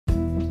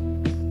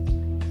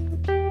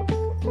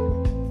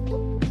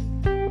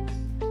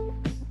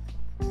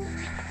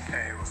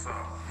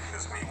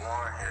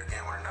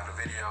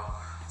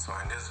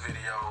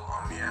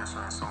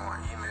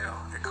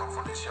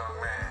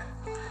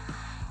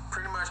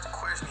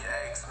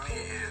asked me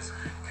is,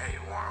 hey,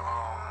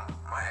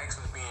 my ex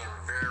is being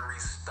very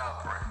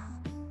stubborn,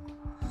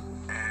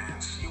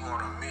 and she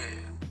won't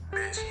admit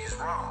that she's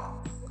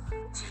wrong.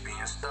 She's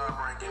being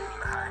stubborn, giving me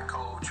the hot and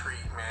cold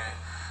treatment,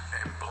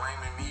 and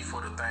blaming me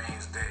for the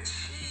things that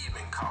she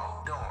been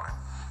caught doing.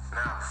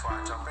 Now, before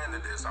I jump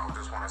into this, I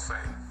just want to say,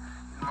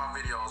 my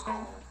videos go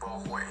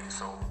both ways.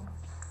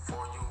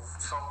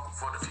 So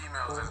for the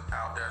females that's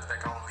out there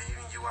that I'm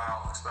leaving you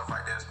out and stuff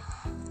like this,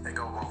 they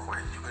go both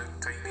ways. You can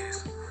take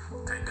this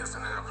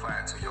and then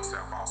apply it to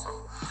yourself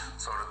also.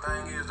 So the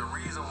thing is, the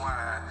reason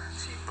why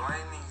she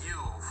blaming you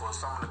for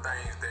some of the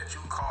things that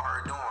you caught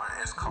her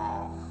doing is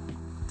called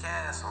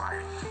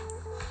gaslighting.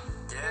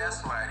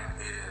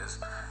 Gaslighting is,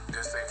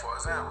 just say for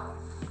example,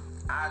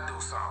 I do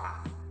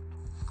something.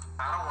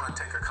 I don't want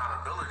to take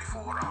accountability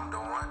for what I'm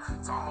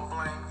doing, so I'm gonna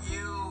blame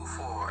you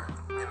for it.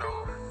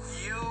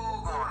 You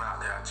going out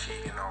there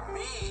cheating on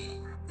me,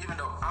 even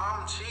though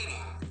I'm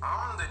cheating,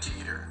 I'm the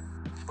cheater,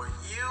 but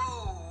you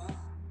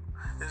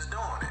is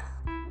doing it.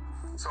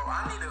 So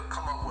I need to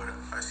come up with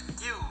an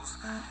excuse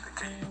to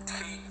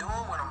keep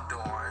doing what I'm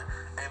doing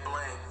and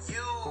blame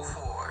you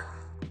for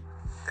it.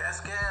 That's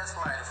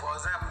gaslighting. For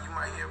example, you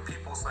might hear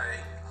people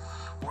say,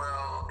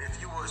 well, if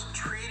you was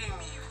treating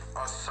me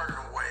a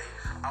certain way,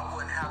 I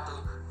wouldn't have to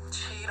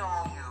cheat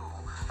on you.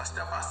 A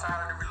step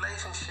outside of the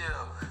relationship.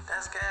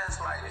 That's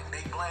gaslighting.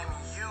 They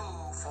blaming you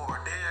for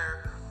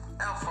their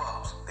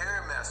F-ups,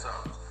 their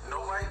mess-ups.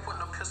 Nobody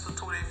putting a pistol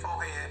to their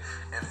forehead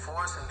and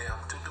forcing them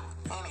to do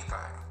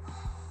anything.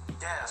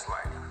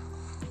 Gaslighting.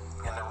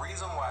 And the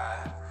reason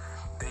why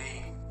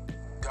they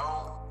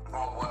don't,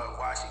 or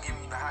why she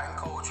giving you the hot and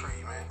cold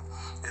treatment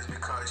is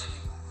because she's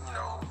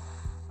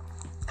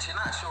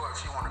not sure if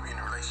she want to be in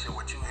a relationship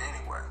with you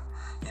anyway.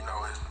 You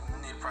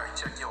need to probably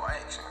check your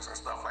actions and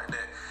stuff like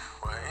that.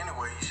 But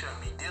anyway, you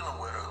shouldn't be dealing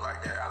with her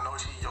like that. I know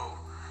she your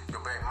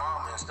baby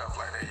mama and stuff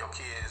like that, your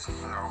kids,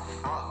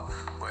 mother.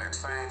 But at the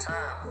same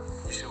time,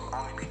 you should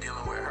only be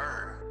dealing with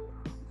her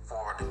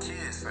for the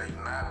kids' sake,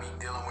 not be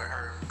dealing with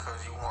her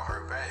because you want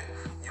her back.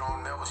 You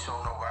don't never show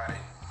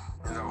nobody,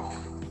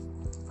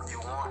 you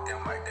want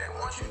them like that.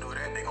 Once you do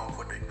that, they gonna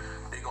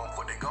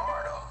put their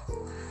guard up.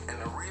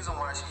 And the reason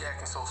why she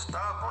acting so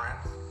stubborn,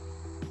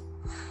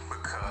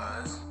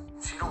 because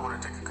she don't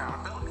want to take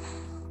accountability.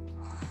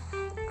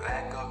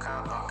 Lack of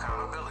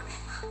accountability.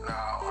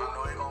 Now, I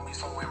know there gonna be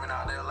some women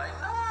out there like,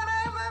 no,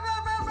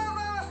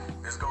 blah.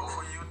 This go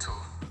for you too.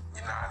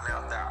 You're not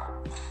left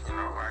out.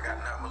 I got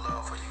nothing but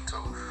love for you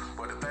too.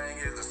 But the thing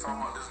is, to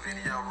sum up this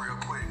video real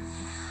quick,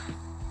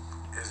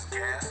 is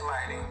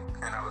gaslighting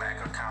and a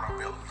lack of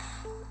accountability.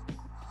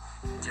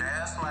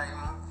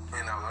 Gaslighting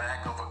and a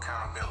lack of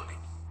accountability.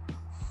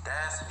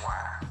 That's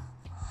why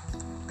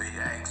they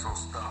act so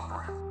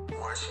stubborn.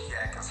 Or she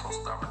acting so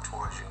stubborn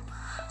towards you.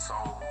 So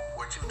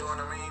what you do in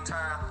the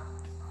meantime,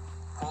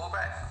 pull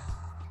back.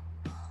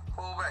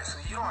 So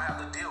you don't have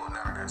to deal with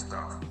none of that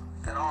stuff.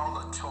 It's all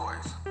a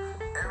choice.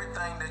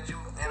 Everything that you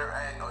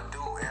interact or do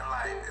in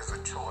life is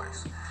a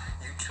choice.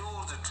 You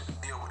choose to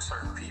deal with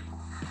certain people.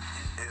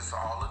 It's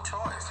all a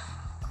choice.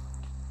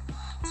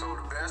 So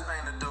the best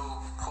thing to do,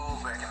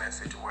 pull back in that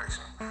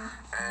situation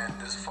and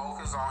just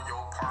focus on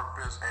your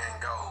purpose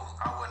and goals.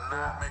 I would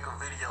not make a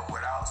video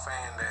without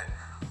saying that.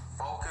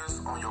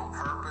 Focus on your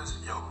purpose,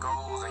 your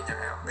goals, and your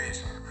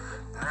ambition.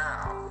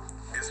 Now,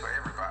 this for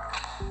everybody.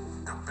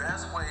 The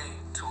best way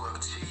to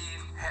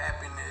achieve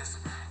happiness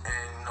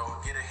and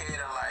get ahead in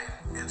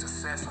life is to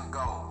set some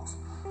goals.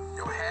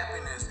 Your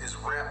happiness is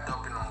wrapped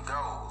up in them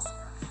goals,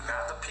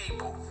 not the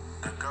people,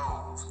 the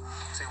goals.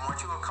 See,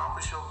 once you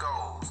accomplish your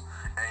goals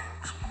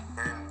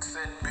and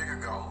set bigger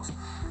goals,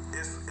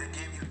 it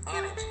gives you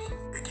energy.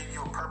 It gives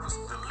you a purpose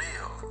to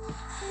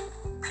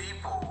live.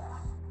 People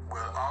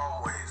will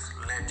always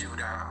let you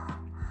down.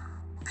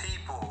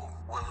 People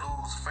will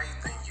lose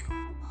faith in you.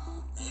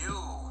 You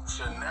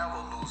should never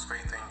lose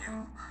faith in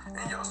you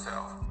and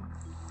yourself.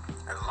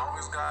 As long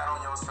as God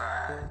on your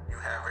side, you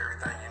have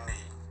everything you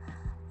need.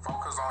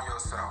 Focus on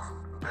yourself.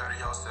 Better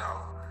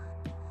yourself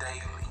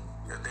daily.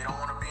 If they don't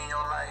want to be in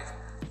your life,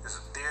 it's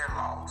their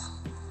loss.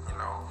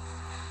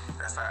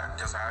 That's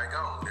just how it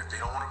goes. If they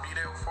don't want to be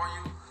there for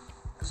you,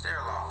 it's their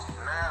loss.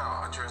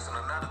 Now, addressing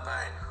another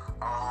thing.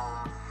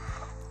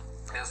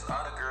 This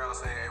other girl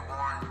said, hey,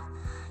 Warren,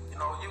 you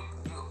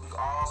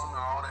awesome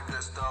and all that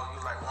good stuff. You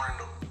like one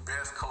of the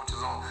best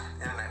coaches on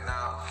the internet.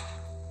 Now,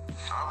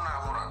 I'm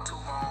not one to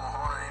toot my own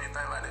horn or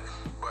anything like that,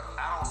 but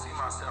I don't see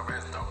myself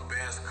as the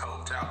best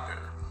coach out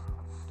there.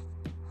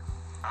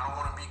 I don't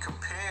want to be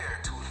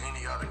compared to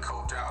any other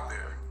coach out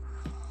there.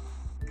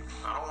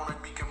 I don't want to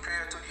be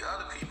compared to the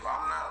other people.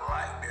 I'm not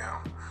like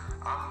them.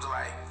 I'm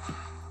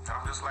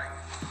just like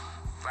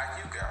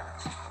you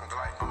guys.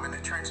 I'm in the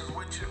trenches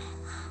with you.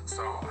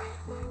 So,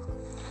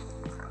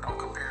 don't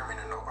compare me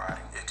to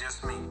nobody. It's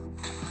just me.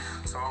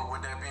 So,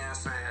 with that being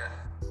said,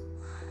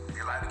 if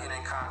you'd like to get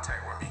in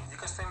contact with me, you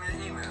can send me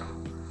an email.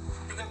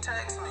 You can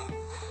text me.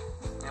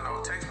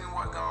 Text me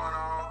what's going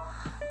on,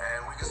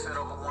 and we can set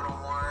up a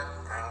one-on-one,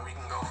 and we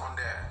can go from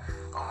there.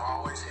 I'm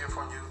always here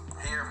for you,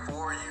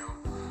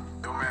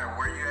 no matter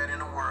where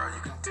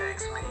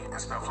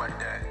stuff like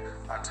that.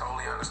 I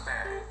totally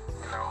understand.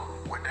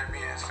 With that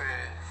being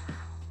said,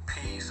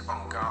 peace,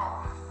 I'm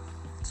gone.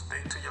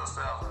 Stick to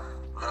yourself.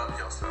 Love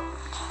yourself.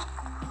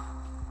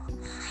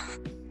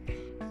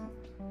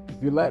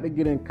 If you'd like to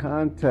get in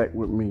contact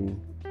with me,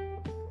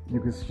 you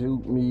can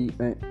shoot me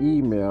an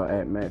email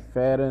at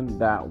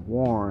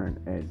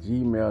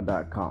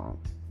mcfadden.warren@gmail.com.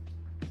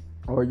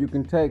 Or you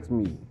can text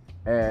me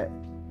at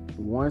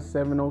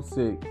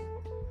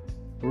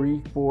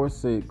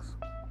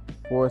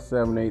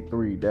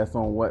 1706-346-4783. That's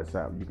on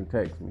WhatsApp. You can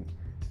text me.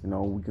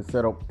 We can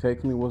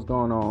text me what's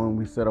going on.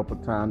 We set up a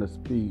time to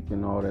speak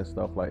and all that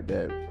stuff like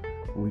that.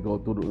 We go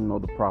through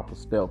the proper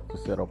steps to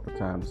set up a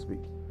time to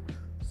speak.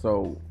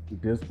 So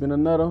this been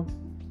another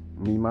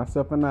Me,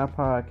 Myself, and I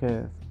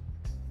podcast.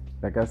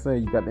 Like I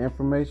said, you got the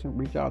information,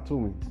 reach out to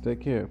me.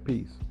 Take care.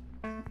 Peace.